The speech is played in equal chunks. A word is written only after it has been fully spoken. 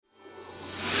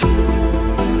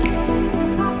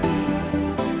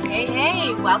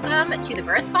Welcome to the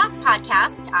Birth Boss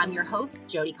Podcast. I'm your host,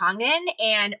 Jody Congdon,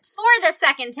 and for the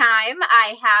second time,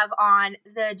 I have on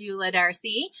the doula,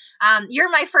 Darcy. You're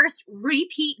my first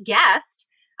repeat guest,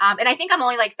 and I think I'm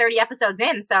only like 30 episodes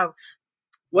in, so...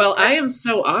 Well, I am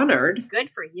so honored. Good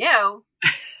for you.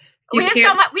 We have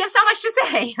so much to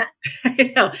say.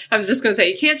 I know. I was just going to say,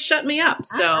 you can't shut me up,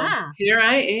 so here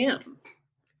I am.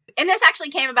 And this actually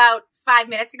came about 5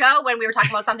 minutes ago when we were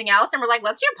talking about something else, and we're like,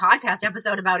 let's do a podcast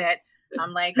episode about it.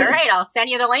 I'm like, all right, I'll send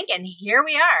you the link, and here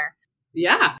we are.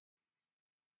 Yeah.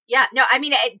 Yeah, no, I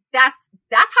mean, that's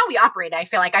how we operate, I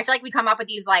feel like we come up with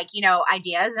these,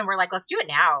 ideas, and we're like, let's do it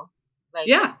now.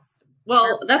 Yeah.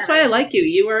 Well, that's why I like you.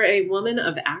 You are a woman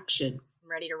of action. I'm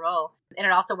ready to roll. And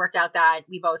it also worked out that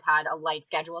we both had a light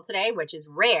schedule today, which is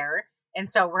rare. And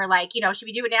so we're like, should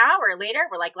we do it now or later?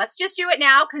 We're like, let's just do it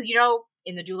now because,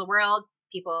 in the doula world,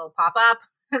 people pop up,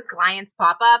 clients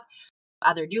pop up,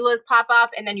 other doulas pop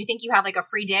up, and then you think you have like a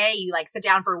free day. You like sit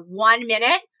down for 1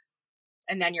 minute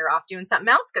and then you're off doing something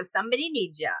else because somebody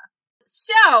needs you.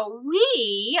 So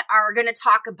we are going to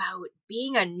talk about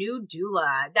being a new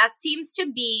doula. That seems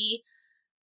to be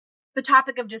the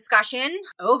topic of discussion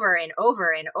over and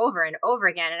over and over and over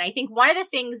again. And I think one of the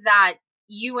things that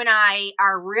you and I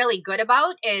are really good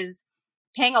about is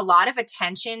paying a lot of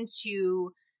attention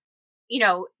to,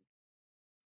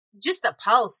 just the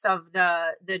pulse of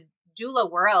the doula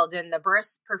world and the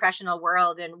birth professional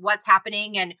world and what's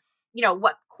happening and,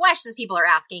 what questions people are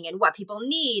asking and what people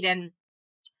need. And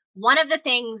one of the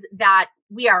things that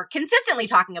we are consistently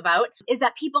talking about is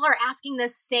that people are asking the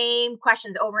same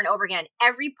questions over and over again.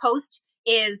 Every post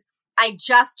is, I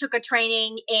just took a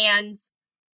training and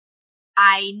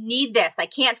I need this. I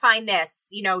can't find this.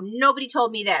 Nobody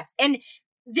told me this. And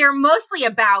they're mostly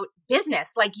about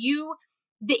business. Like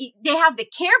they have the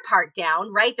care part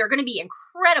down, right? They're going to be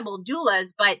incredible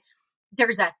doulas, but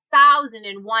there's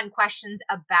 1,001 questions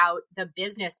about the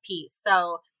business piece.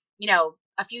 So,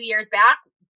 a few years back,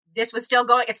 this was still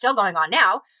going, it's still going on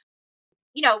now.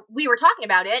 We were talking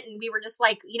about it and we were just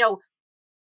like,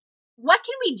 what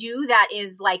can we do that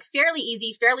is like fairly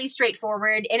easy, fairly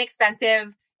straightforward,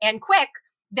 inexpensive, and quick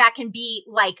that can be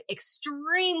like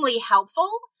extremely helpful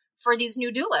for these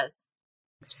new doulas?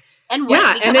 And what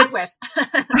did we come up with?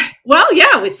 Well,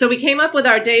 yeah. So we came up with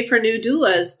our day for new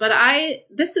doulas, but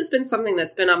this has been something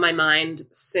that's been on my mind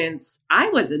since I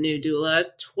was a new doula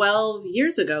 12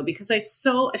 years ago, because I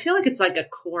feel like it's like a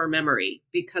core memory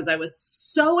because I was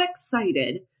so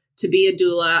excited to be a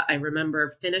doula. I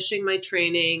remember finishing my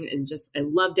training and I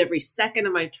loved every second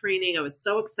of my training. I was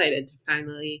so excited to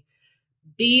finally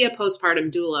be a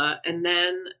postpartum doula. And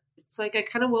then it's like, I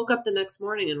kind of woke up the next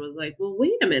morning and was like, well,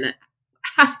 wait a minute.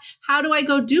 How do I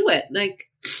go do it?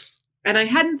 And I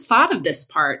hadn't thought of this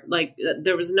part. Like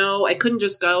I couldn't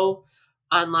just go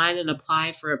online and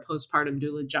apply for a postpartum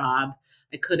doula job.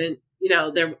 I couldn't,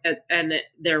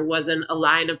 there wasn't a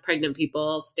line of pregnant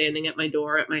people standing at my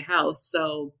door at my house.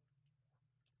 So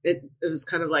it was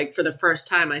kind of like, for the first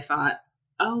time I thought,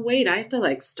 oh, wait, I have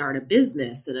to start a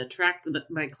business and attract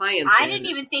my clients. I didn't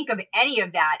even think of any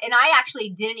of that. And I actually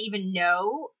didn't even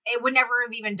know, it would never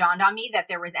have even dawned on me that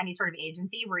there was any sort of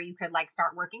agency where you could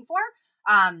start working for.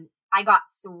 I got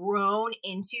thrown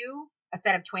into a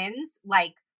set of twins,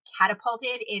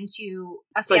 catapulted into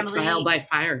a family. Like trial by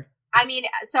fire. I mean,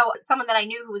 so someone that I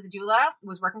knew who was a doula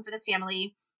was working for this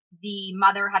family. The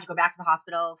mother had to go back to the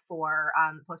hospital for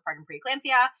postpartum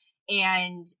preeclampsia.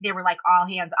 And they were all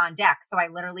hands on deck. So I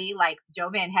literally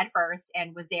dove in head first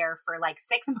and was there for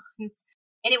 6 months.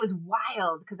 And it was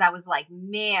wild because I was like,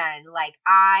 man,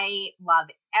 I love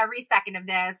every second of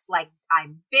this.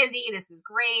 I'm busy. This is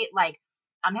great.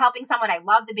 I'm helping someone. I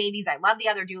love the babies. I love the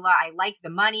other doula. I liked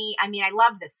the money. I mean, I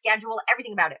love the schedule,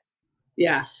 everything about it.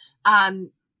 Yeah.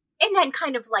 And then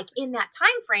kind of in that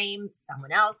time frame,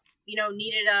 someone else,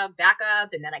 needed a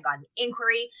backup, and then I got an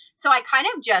inquiry. So I kind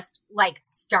of just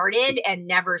started and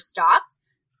never stopped.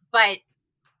 But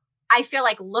I feel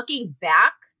like looking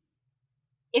back,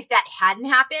 if that hadn't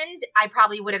happened, I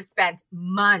probably would have spent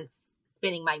months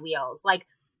spinning my wheels.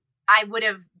 I would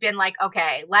have been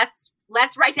okay, let's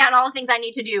write down all the things I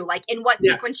need to do. In what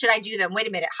sequence should I do them? Wait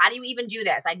a minute. How do you even do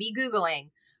this? I'd be Googling.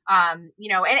 And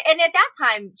at that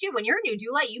time too, when you're a new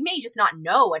doula, you may just not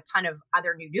know a ton of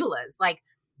other new doulas.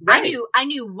 Right. I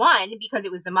knew one because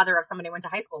it was the mother of someone I went to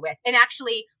high school with. And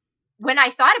actually, when I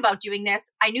thought about doing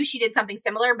this, I knew she did something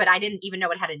similar, but I didn't even know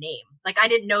it had a name. I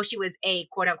didn't know she was a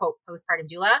quote unquote postpartum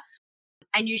doula.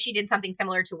 I knew she did something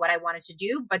similar to what I wanted to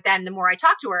do. But then the more I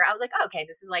talked to her, I was like, oh, okay,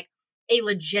 this is a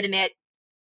legitimate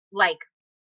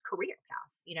career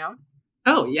path,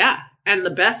 Oh, yeah. And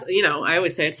the best, I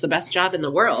always say it's the best job in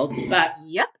the world, but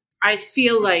yep. I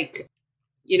feel like,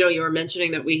 you were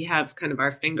mentioning that we have kind of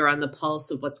our finger on the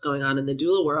pulse of what's going on in the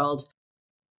doula world.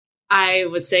 I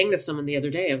was saying to someone the other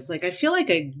day, I was like, I feel like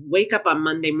I wake up on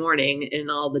Monday morning in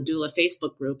all the doula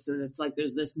Facebook groups, and it's like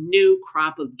there's this new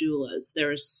crop of doulas.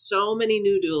 There are so many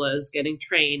new doulas getting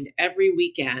trained every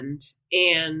weekend,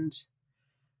 and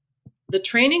the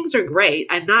trainings are great.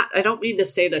 I don't mean to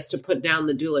say this to put down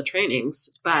the doula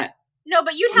trainings, but no,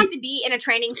 but you'd have to be in a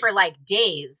training for like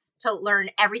days to learn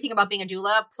everything about being a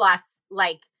doula, plus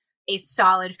like a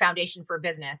solid foundation for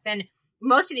business. And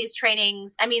most of these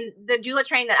trainings, I mean, the doula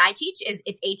training that I teach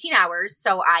it's 18 hours.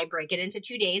 So I break it into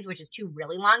 2 days, which is 2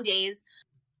 really long days.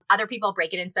 Other people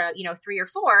break it into, 3 or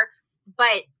 4,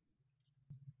 but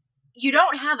you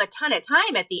don't have a ton of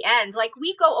time at the end. Like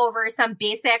we go over some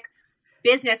basic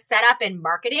business setup and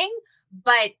marketing,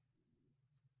 but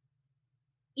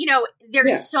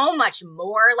there's so much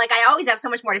more. Like I always have so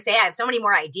much more to say. I have so many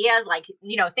more ideas, like,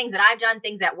 things that I've done,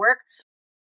 things that work.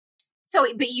 So,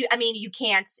 but you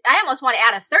can't, I almost want to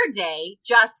add a third day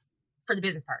just for the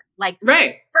business part. Like,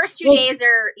 right. First 2 days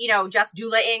are, just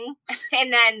doulaing.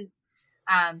 And then,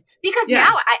 because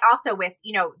now I also with,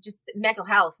 just mental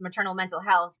health, maternal mental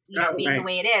health, being the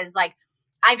way it is, like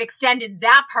I've extended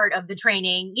that part of the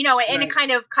training, and it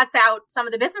kind of cuts out some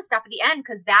of the business stuff at the end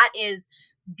because that is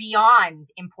beyond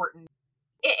important.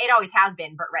 It always has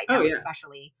been, but right now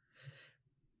especially.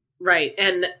 Right.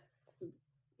 And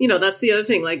that's the other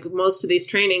thing. Like most of these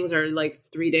trainings are like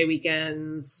 3-day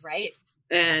weekends. Right.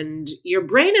 And your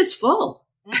brain is full.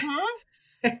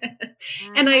 Mm-hmm.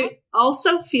 And I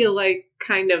also feel like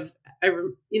kind of,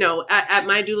 at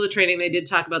my doula training, they did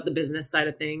talk about the business side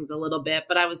of things a little bit,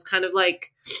 but I was kind of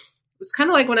like, it was kind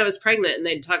of like when I was pregnant and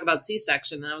they'd talk about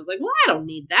C-section. And I was like, well, I don't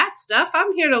need that stuff.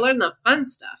 I'm here to learn the fun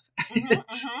stuff.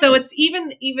 Mm-hmm. So it's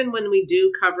even when we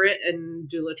do cover it in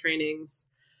doula trainings,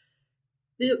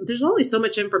 there's only so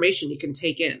much information you can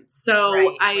take in.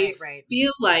 So I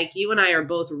feel like you and I are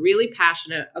both really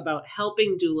passionate about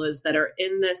helping doulas that are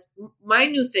in this. My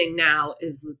new thing now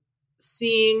is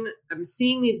I'm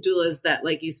seeing these doulas that,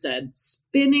 like you said,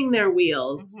 spinning their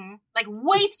wheels. Mm-hmm. Like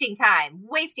wasting time,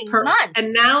 wasting months.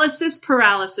 Analysis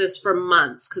paralysis for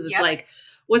months. Because it's like,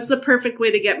 what's the perfect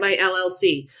way to get my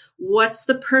LLC? What's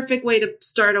the perfect way to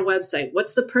start a website?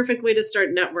 What's the perfect way to start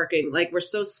networking? Like we're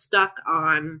so stuck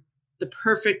on the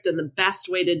perfect and the best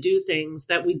way to do things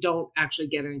that we don't actually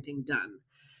get anything done.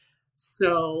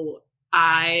 So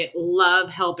I love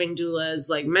helping doulas,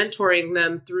 like mentoring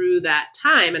them through that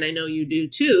time. And I know you do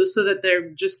too, so that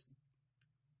they're just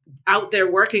out there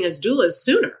working as doulas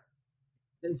sooner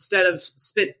instead of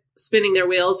spinning their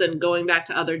wheels and going back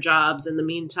to other jobs in the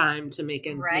meantime to make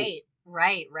ends meet.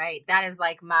 Right. That is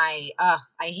like I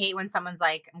hate when someone's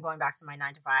like, I'm going back to my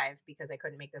 9-to-5 because I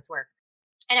couldn't make this work.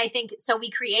 And I think, so we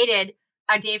created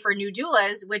a day for new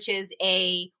doulas, which is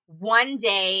a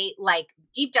 1-day, like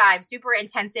deep dive, super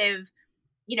intensive,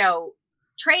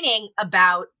 training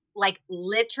about like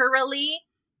literally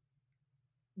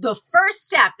the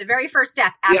very first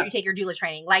step after you take your doula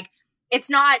training. Like it's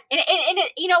not, and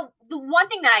the one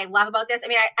thing that I love about this, I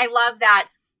mean, I love that,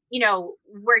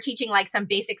 we're teaching like some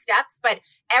basic steps, but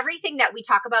everything that we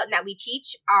talk about and that we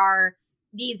teach are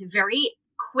these very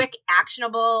quick,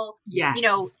 actionable,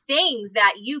 things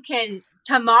that you can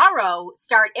tomorrow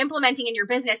start implementing in your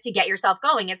business to get yourself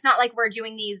going. It's not like we're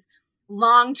doing these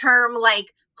long-term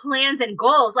like plans and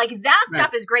goals. Like that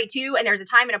stuff is great too. And there's a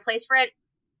time and a place for it.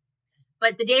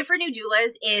 But the day for new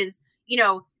doulas is,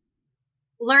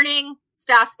 learning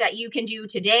stuff that you can do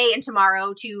today and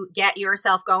tomorrow to get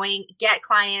yourself going, get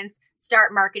clients,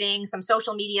 start marketing, some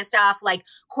social media stuff, like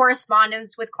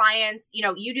correspondence with clients.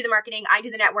 You do the marketing, I do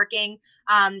the networking.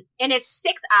 And it's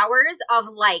 6 hours of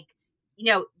like,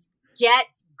 get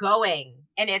going.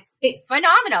 And it's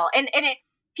phenomenal. And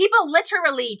people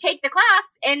literally take the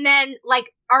class and then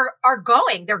like are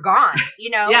going, they're gone,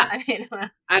 Yeah. I mean,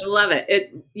 I love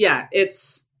it.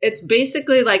 It's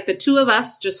basically like the two of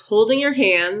us just holding your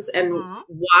hands and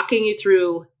walking you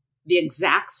through the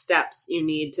exact steps you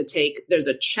need to take. There's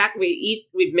a check.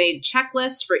 We've made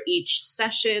checklists for each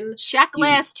session.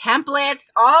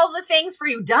 Templates, all the things for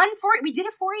you done for it. We did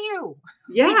it for you.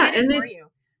 Yeah.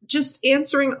 Just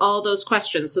answering all those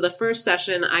questions. So the first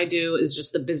session I do is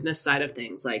just the business side of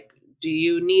things. Like, do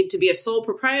you need to be a sole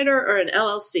proprietor or an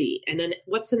LLC? And then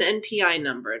what's an NPI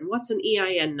number? And what's an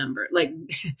EIN number? Like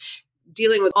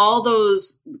dealing with all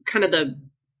those kind of the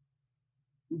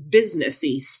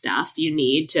businessy stuff you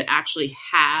need to actually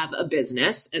have a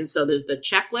business. And so there's the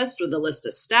checklist with a list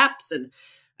of steps, and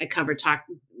I cover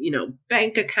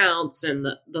bank accounts and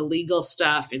the legal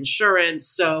stuff, insurance.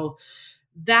 So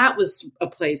that was a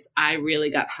place I really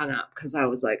got hung up because I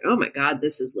was like, oh my God,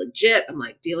 this is legit. I'm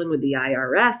like dealing with the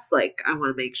IRS. Like, I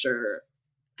want to make sure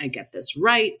I get this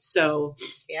right. So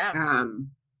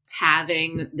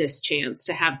having this chance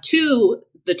to have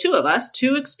the two of us,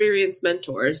 two experienced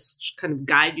mentors kind of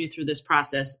guide you through this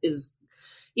process is,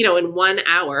 in 1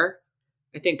 hour,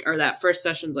 I think, or that first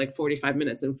session's like 45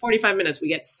 minutes. In 45 minutes, we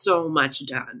get so much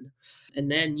done. And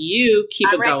then you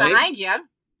keep it right going. Behind you.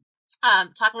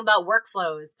 Talking about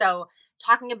workflows. So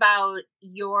talking about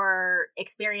your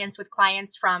experience with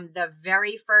clients from the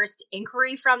very first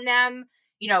inquiry from them,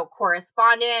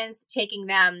 correspondence, taking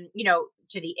them,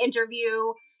 to the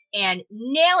interview and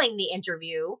nailing the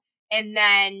interview, and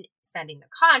then sending the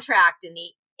contract and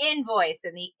the invoice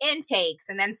and the intakes,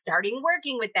 and then starting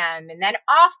working with them and then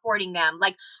offboarding them.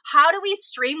 Like, how do we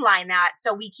streamline that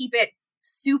so we keep it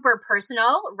super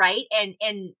personal, right? And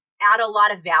add a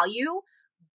lot of value,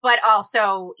 but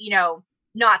also,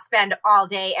 not spend all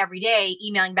day, every day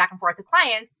emailing back and forth to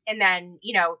clients and then,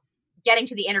 getting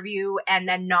to the interview and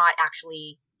then not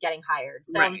actually getting hired.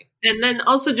 So, right. And then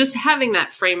also just having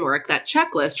that framework, that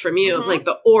checklist from you of like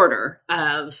the order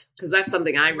of, because that's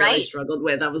something I really struggled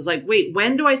with. I was like, wait,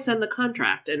 when do I send the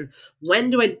contract? And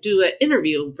when do I do an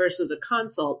interview versus a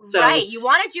consult? So you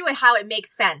want to do it how it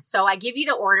makes sense. So I give you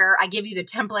the order. I give you the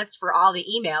templates for all the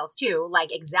emails too,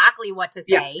 like exactly what to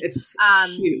say. Yeah, it's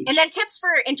huge. And then tips for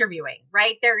interviewing,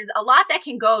 right? There's a lot that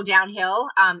can go downhill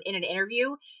in an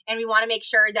interview. And we want to make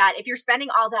sure that if you're spending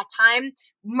all that time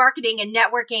marketing and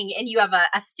networking and you have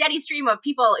a steady stream of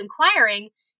people inquiring,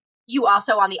 you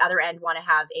also on the other end want to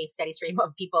have a steady stream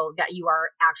of people that you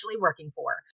are actually working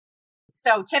for.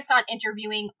 So tips on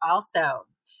interviewing also.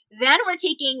 Then we're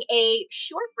taking a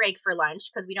short break for lunch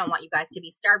because we don't want you guys to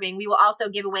be starving. We will also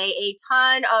give away a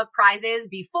ton of prizes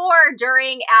before,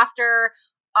 during, after,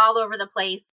 all over the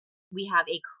place. We have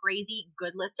a crazy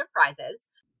good list of prizes.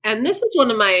 And this is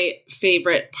one of my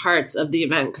favorite parts of the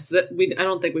event because I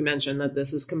don't think we mentioned that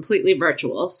this is completely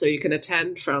virtual. So you can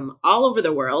attend from all over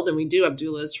the world. And we do have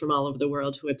doulas from all over the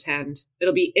world who attend.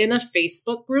 It'll be in a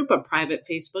Facebook group, a private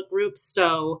Facebook group.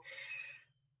 So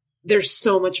there's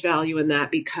so much value in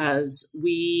that because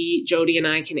Jody and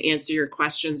I can answer your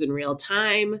questions in real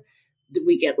time.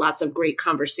 We get lots of great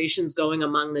conversations going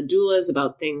among the doulas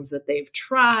about things that they've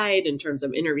tried in terms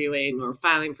of interviewing or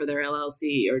filing for their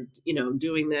LLC or,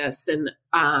 doing this. And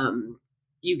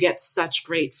you get such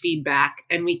great feedback.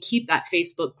 And we keep that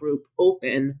Facebook group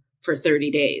open for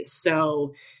 30 days.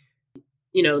 So,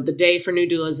 the day for new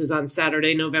doulas is on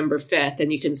Saturday, November 5th.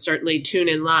 And you can certainly tune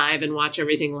in live and watch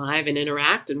everything live and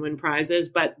interact and win prizes.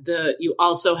 But you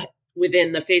also,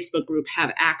 within the Facebook group,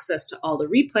 have access to all the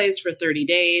replays for 30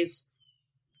 days.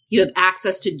 You have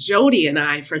access to Jody and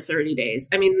I for 30 days.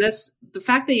 I mean, the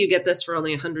fact that you get this for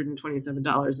only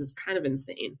 $127 is kind of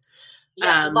insane.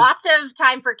 Yeah, lots of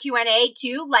time for Q&A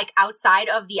too, like outside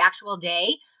of the actual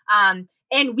day.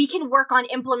 And we can work on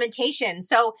implementation.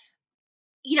 So,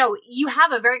 you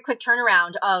have a very quick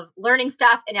turnaround of learning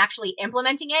stuff and actually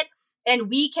implementing it. And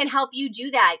we can help you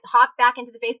do that. Hop back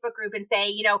into the Facebook group and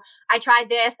say, I tried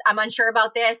this. I'm unsure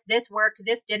about this. This worked.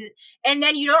 This didn't. And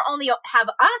then you don't only have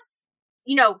us,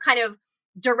 kind of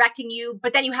directing you,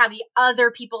 but then you have the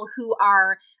other people who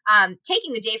are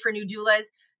taking the day for new doulas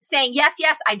saying, yes,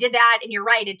 I did that. And you're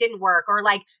right. It didn't work. Or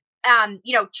like,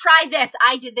 try this.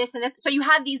 I did this and this. So you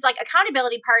have these like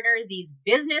accountability partners, these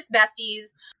business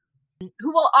besties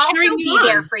who will also be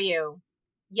there for you.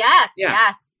 Yes.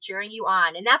 Cheering you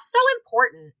on. And that's so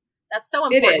important. That's so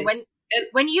important. It is.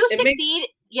 When you succeed,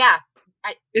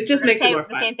 it just makes it more the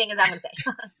fun. same thing as I'm going to say.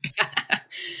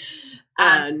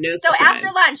 No so surprise. After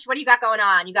lunch, what do you got going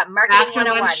on? You got marketing After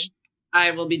 101. Lunch, I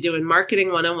will be doing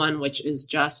marketing 101, which is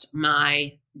just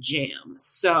my jam.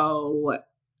 So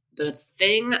the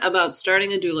thing about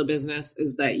starting a doula business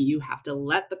is that you have to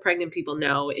let the pregnant people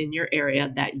know in your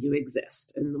area that you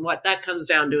exist. And what that comes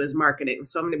down to is marketing.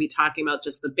 So I'm going to be talking about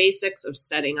just the basics of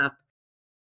setting up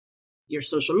your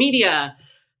social media,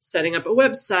 setting up a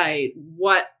website,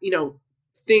 what,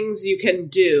 things you can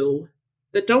do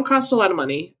that don't cost a lot of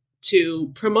money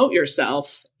to promote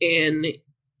yourself in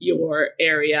your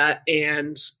area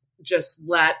and just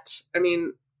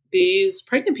these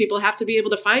pregnant people have to be able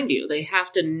to find you. They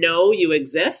have to know you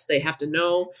exist. They have to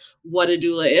know what a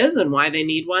doula is and why they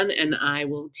need one. And I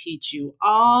will teach you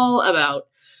all about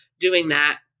doing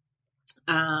that.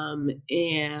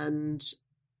 And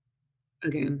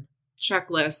again,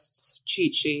 checklists,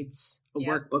 cheat sheets, a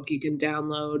workbook you can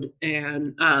download.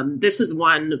 And this is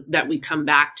one that we come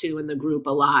back to in the group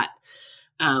a lot.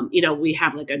 We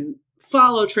have like a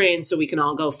follow train so we can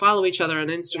all go follow each other on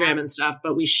Instagram Yeah. and stuff,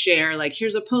 but we share like,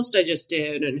 here's a post I just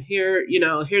did, and here,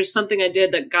 here's something I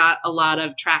did that got a lot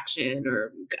of traction,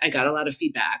 or I got a lot of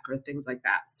feedback, or things like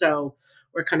that. So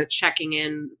we're kind of checking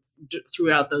in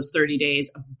throughout those 30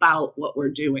 days about what we're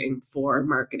doing for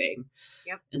marketing.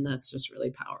 Yep. And that's just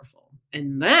really powerful.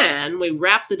 And then we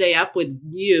wrap the day up with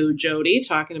you, Jody,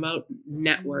 talking about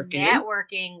networking.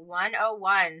 Networking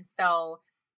 101. So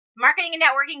marketing and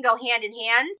networking go hand in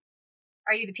hand.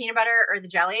 Are you the peanut butter or the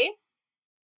jelly?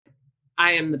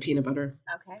 I am the peanut butter.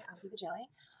 Okay, I'll be the jelly.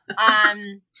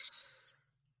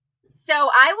 So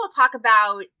I will talk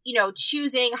about,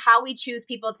 choosing how we choose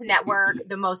people to network,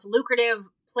 the most lucrative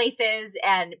places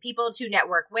and people to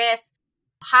network with,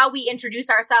 how we introduce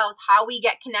ourselves, how we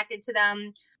get connected to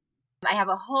them. I have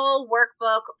a whole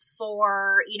workbook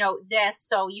for, this,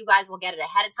 so you guys will get it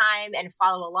ahead of time and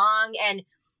follow along. And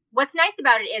what's nice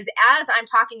about it is as I'm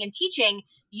talking and teaching,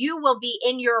 you will be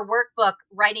in your workbook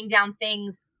writing down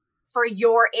things for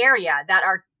your area that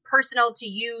are personal to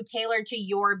you, tailored to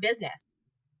your business.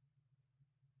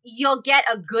 You'll get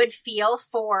a good feel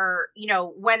for,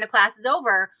 when the class is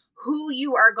over, who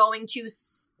you are going to,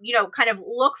 kind of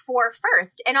look for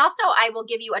first. And also I will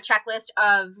give you a checklist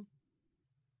of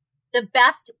the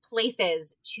best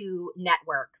places to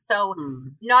network. So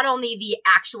not only the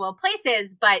actual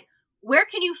places, but where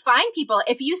can you find people?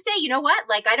 If you say, you know what,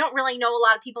 like, I don't really know a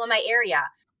lot of people in my area,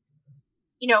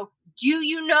 do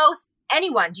you know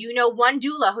anyone? Do you know one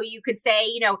doula who you could say,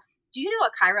 do you know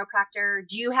a chiropractor?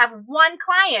 Do you have one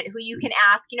client who you can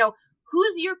ask,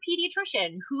 who's your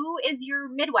pediatrician? Who is your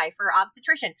midwife or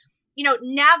obstetrician?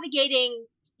 Navigating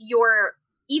your,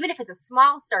 even if it's a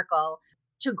small circle,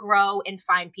 to grow and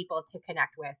find people to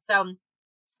connect with. So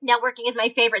networking is my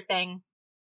favorite thing.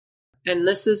 And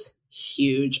this is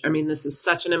huge. I mean, this is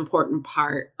such an important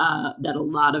part that a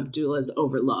lot of doulas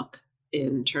overlook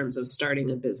in terms of starting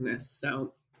a business.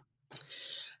 So,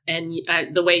 and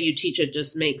the way you teach it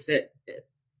just makes it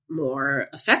more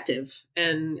effective.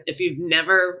 And if you've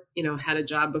never, had a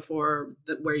job before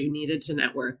where you needed to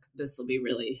network, this will be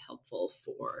really helpful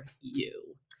for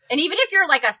you. And even if you're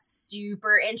like a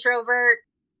super introvert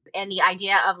and the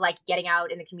idea of like getting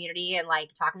out in the community and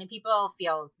like talking to people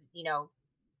feels,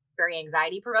 very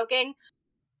anxiety provoking,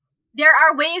 there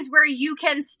are ways where you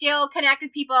can still connect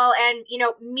with people and,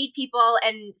 meet people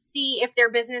and see if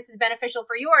their business is beneficial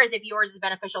for yours, if yours is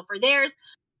beneficial for theirs,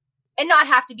 and not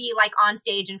have to be like on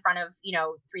stage in front of,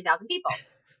 3,000 people.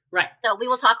 Right. So we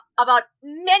will talk about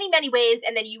many, many ways,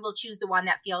 and then you will choose the one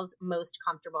that feels most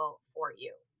comfortable for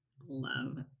you.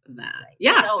 Love that.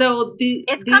 Yeah. So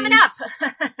it's coming up.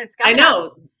 It's coming I know.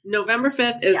 up. November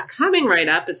 5th is coming right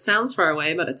up. It sounds far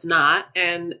away, but it's not.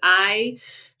 And I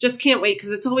just can't wait because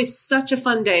it's always such a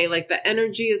fun day. Like the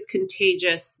energy is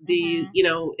contagious.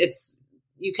 It's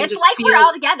like we're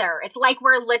all together. It's like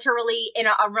we're literally in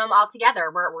a room all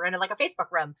together. We're in like a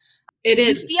Facebook room. It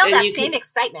is. You feel that same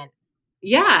excitement.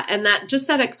 Yeah. And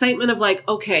that excitement of like,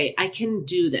 okay, I can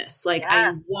do this. Like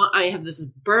I have this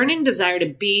burning desire to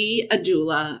be a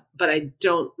doula, but I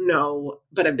don't know,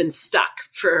 but I've been stuck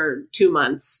for 2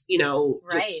 months,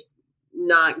 just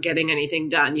not getting anything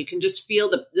done. You can just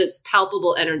feel this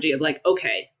palpable energy of like,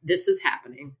 okay, this is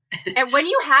happening. And when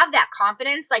you have that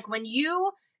confidence, like when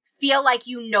you feel like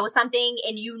you know something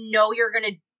and you're going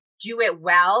to do it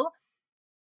well,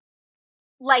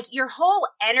 like your whole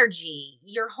energy,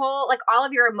 like all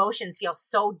of your emotions feel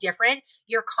so different.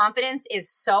 Your confidence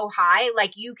is so high,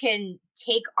 like you can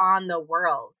take on the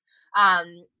world.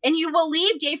 And you will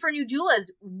leave Day for New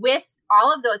Doulas with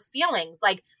all of those feelings.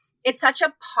 Like it's such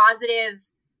a positive,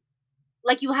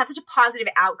 like you will have such a positive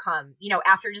outcome,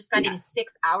 after just spending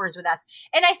 6 hours with us.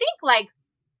 And I think like,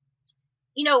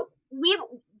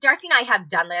 Darcy and I have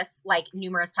done this like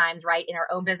numerous times, right? In our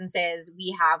own businesses,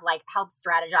 we have like helped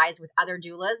strategize with other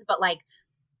doulas, but like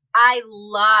I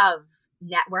love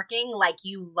networking like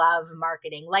you love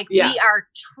marketing. Like we are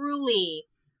truly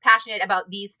passionate about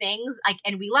these things, like,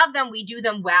 and we love them. We do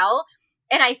them well.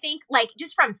 And I think like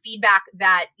just from feedback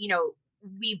that,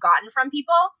 we've gotten from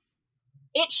people,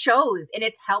 it shows and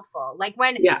it's helpful. Like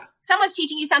when someone's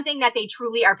teaching you something that they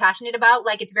truly are passionate about,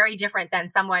 like it's very different than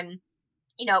someone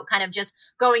kind of just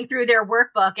going through their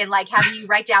workbook and like having you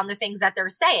write down the things that they're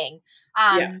saying.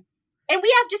 And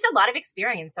we have just a lot of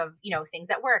experience of, things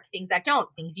that work, things that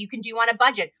don't, things you can do on a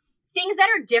budget, things that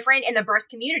are different in the birth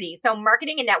community. So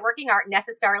marketing and networking aren't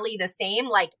necessarily the same,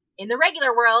 like in the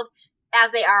regular world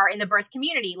as they are in the birth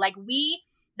community. Like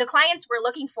the clients we're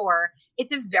looking for,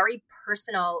 it's a very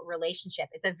personal relationship.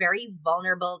 It's a very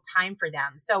vulnerable time for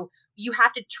them. So you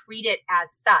have to treat it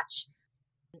as such.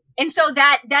 And so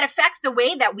that affects the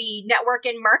way that we network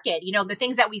and market. You know, the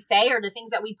things that we say or the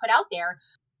things that we put out there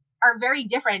are very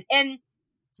different. And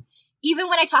even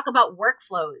when I talk about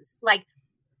workflows, like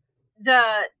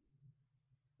the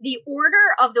order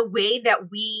of the way that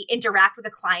we interact with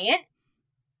a client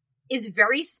is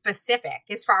very specific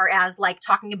as far as like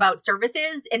talking about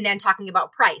services and then talking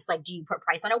about price. Like, do you put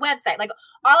price on a website? Like,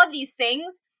 all of these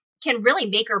things can really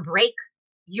make or break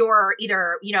your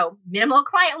either, you know, minimal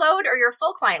client load or your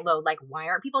full client load. Like, why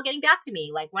aren't people getting back to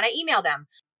me? Like when I email them.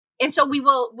 And so we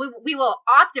will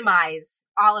optimize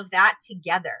all of that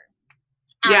together.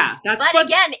 Yeah.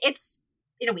 Again, it's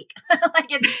in a week. Like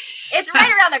it's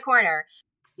right around the corner.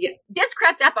 Yeah. This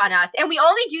crept up on us, and we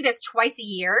only do this twice a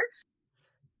year.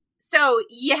 So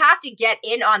you have to get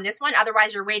in on this one.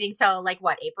 Otherwise you're waiting till like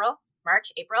what,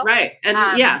 March, April? Right.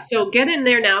 And so get in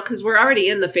there now, because we're already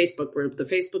in the Facebook group. The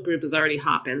Facebook group is already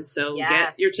hopping. So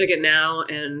get your ticket now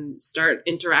and start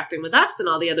interacting with us and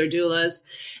all the other doulas.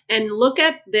 And look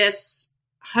at this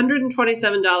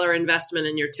 $127 investment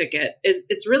in your ticket.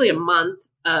 It's really a month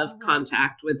of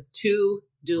contact with 2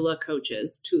 doula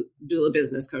coaches, 2 doula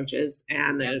business coaches,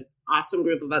 and an awesome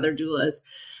group of other doulas.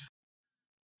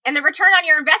 And the return on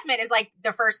your investment is like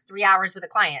the first 3 hours with a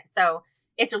client. So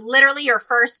it's literally your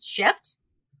first shift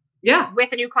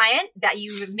with a new client that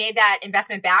you've made that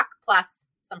investment back plus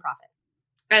some profit.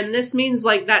 And this means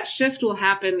like that shift will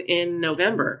happen in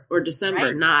November or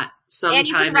December, not sometime and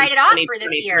you can write it off for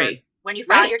this year. When you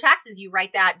file your taxes, you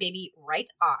write that baby right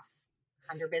off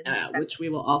under business expenses. Which we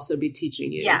will also be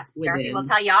teaching you. Yes, Darcy will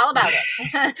tell you all about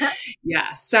it.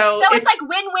 Yeah. So it's like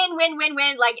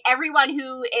win. Like everyone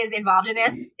who is involved in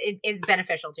this is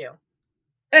beneficial too.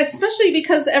 Especially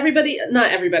because not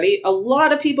everybody, a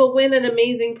lot of people win an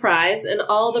amazing prize, and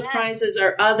all the prizes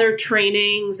are other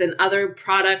trainings and other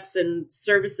products and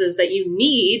services that you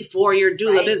need for your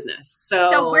doula business.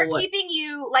 So we're keeping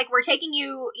you, like we're taking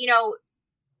you, you know,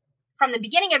 from the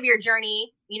beginning of your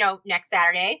journey, you know, next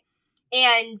Saturday.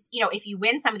 And, you know, if you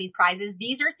win some of these prizes,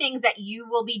 these are things that you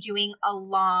will be doing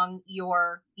along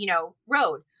your, you know,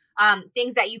 road.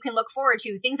 Things that you can look forward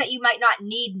to, things that you might not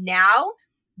need now,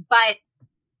 but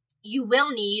you will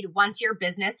need once your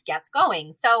business gets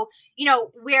going. So, you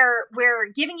know, we're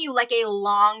giving you like a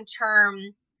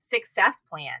long-term success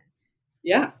plan.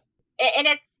 Yeah. And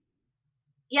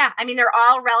I mean, they're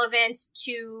all relevant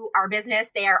to our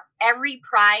business. Every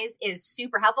prize is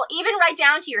super helpful, even right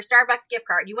down to your Starbucks gift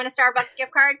card. You win a Starbucks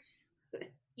gift card,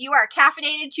 you are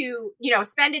caffeinated to, you know,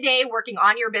 spend a day working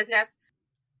on your business.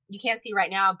 You can't see right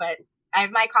now, but I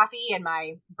have my coffee and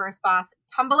my Birth Boss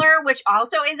tumbler, which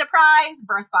also is a prize,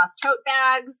 Birth Boss tote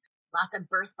bags, lots of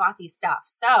Birth Bossy stuff.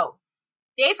 So,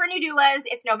 Day for New Doulas,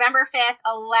 it's November 5th,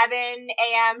 11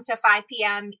 a.m. to 5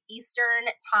 p.m. Eastern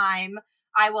Time.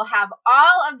 I will have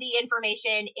all of the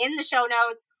information in the show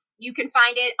notes. You can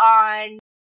find it on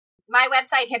my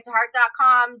website,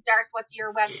 hiptoheart.com. Darce, what's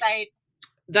your website?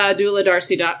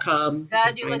 TheDoulaDarcy.com.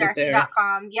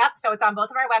 TheDoulaDarcy.com. Yep. So it's on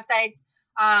both of our websites.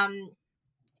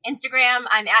 Instagram,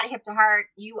 I'm at Hip to Heart.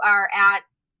 You are at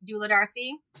Doula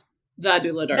Darcy. The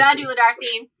Doula Darcy. The Doula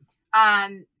Darcy.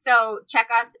 So check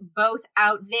us both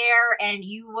out there, and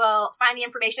you will find the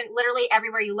information literally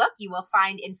everywhere you look. You will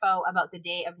find info about the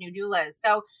Day of New Doulas.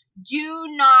 So do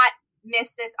not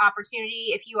miss this opportunity.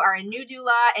 If you are a new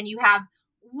doula and you have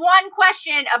one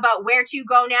question about where to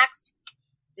go next,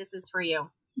 this is for you.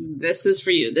 This is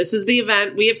for you. This is the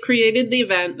event. We have created the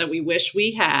event that we wish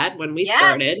we had when we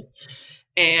started.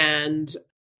 And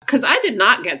because I did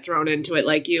not get thrown into it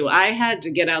like you. I had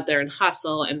to get out there and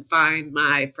hustle and find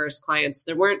my first clients.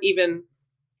 There weren't even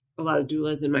a lot of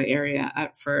doulas in my area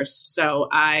at first. So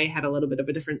I had a little bit of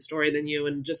a different story than you,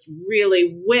 and just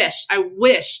really wished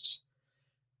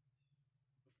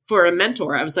for a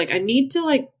mentor. I was like,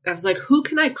 who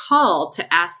can I call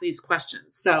to ask these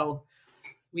questions? So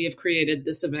we have created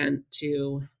this event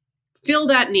to fill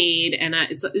that need. And I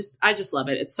just love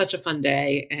it. It's such a fun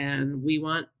day. And we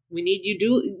need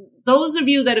you, those of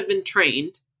you that have been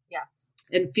trained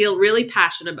and feel really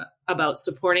passionate about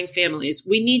supporting families.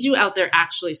 We need you out there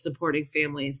actually supporting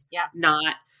families,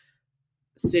 not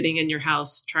sitting in your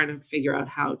house trying to figure out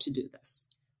how to do this.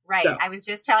 Right. So. I was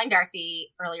just telling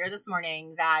Darcy earlier this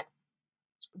morning that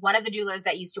one of the doulas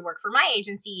that used to work for my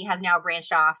agency has now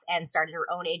branched off and started her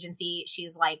own agency.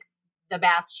 She's like the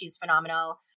best. She's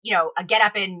phenomenal. You know, a get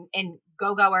up and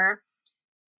go-goer.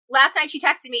 Last night she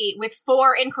texted me with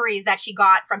 4 inquiries that she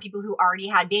got from people who already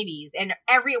had babies. And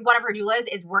every one of her doulas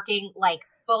is working like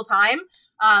full time.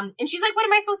 And she's like, what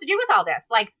am I supposed to do with all this?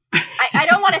 Like, I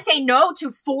don't want to say no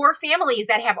to 4 families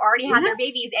that have already had their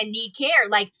babies and need care.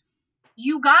 Like,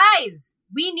 you guys,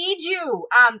 we need you.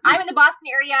 I'm in the Boston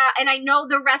area, and I know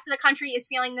the rest of the country is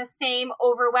feeling the same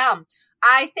overwhelm.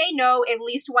 I say no at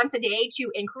least once a day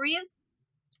to inquiries.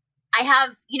 I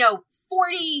have,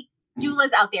 40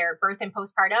 doulas out there, birth and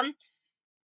postpartum.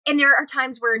 And there are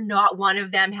times where not one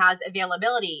of them has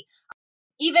availability.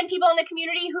 Even people in the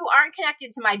community who aren't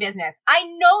connected to my business. I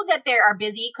know that they are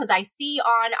busy because I see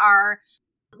on our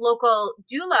local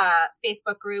doula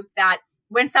Facebook group that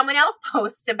when someone else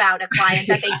posts about a client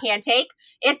that they can't take,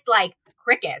 it's like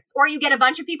crickets. Or you get a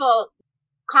bunch of people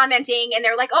commenting and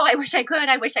they're like, oh, I wish I could.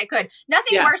 I wish I could.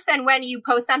 Nothing worse than when you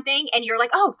post something and you're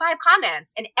like, oh, 5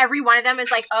 comments. And every one of them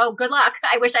is like, oh, good luck.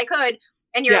 I wish I could.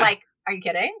 And you're like, are you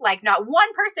kidding? Like not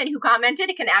one person who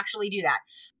commented can actually do that.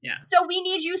 Yeah. So we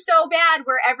need you so bad.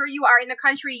 Wherever you are in the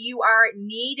country, you are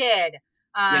needed.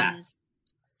 Yes.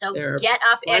 So get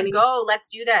up and go. Let's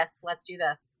do this. Let's do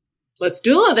this. Let's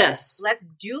doula this. Let's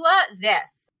doula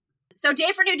this. So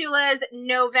Day for New Doulas,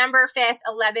 November 5th,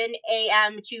 11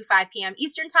 a.m. to 5 p.m.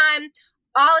 Eastern Time.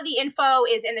 All of the info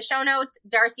is in the show notes.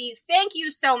 Darcy, thank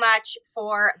you so much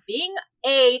for being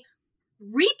a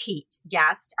repeat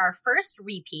guest, our first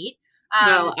repeat.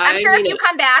 I'm sure if you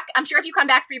come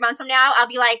back 3 months from now, I'll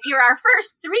be like, you're our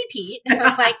first three-peat.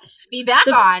 Like, be back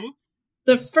on.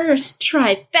 The first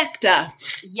trifecta.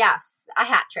 Yes, a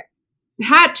hat trick.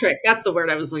 Hat trick. That's the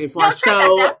word I was looking for. No,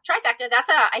 trifecta.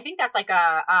 I think that's like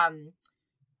a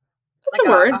that's a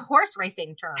word. A horse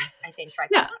racing term. I think trifecta.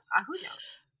 Yeah. Who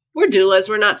knows? We're doulas.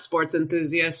 We're not sports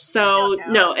enthusiasts. So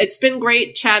no, it's been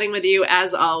great chatting with you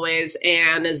as always,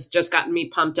 and has just gotten me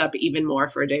pumped up even more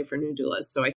for a Day for New Doulas.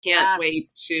 So I can't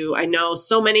wait to, I know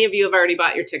so many of you have already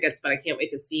bought your tickets, but I can't wait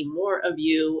to see more of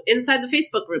you inside the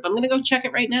Facebook group. I'm going to go check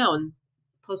it right now and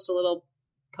post a little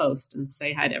post and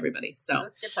say hi to everybody. So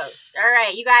post. All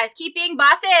right, you guys keep being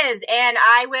bosses, and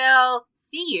I will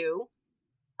see you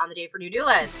on the Day for New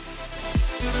Doulas.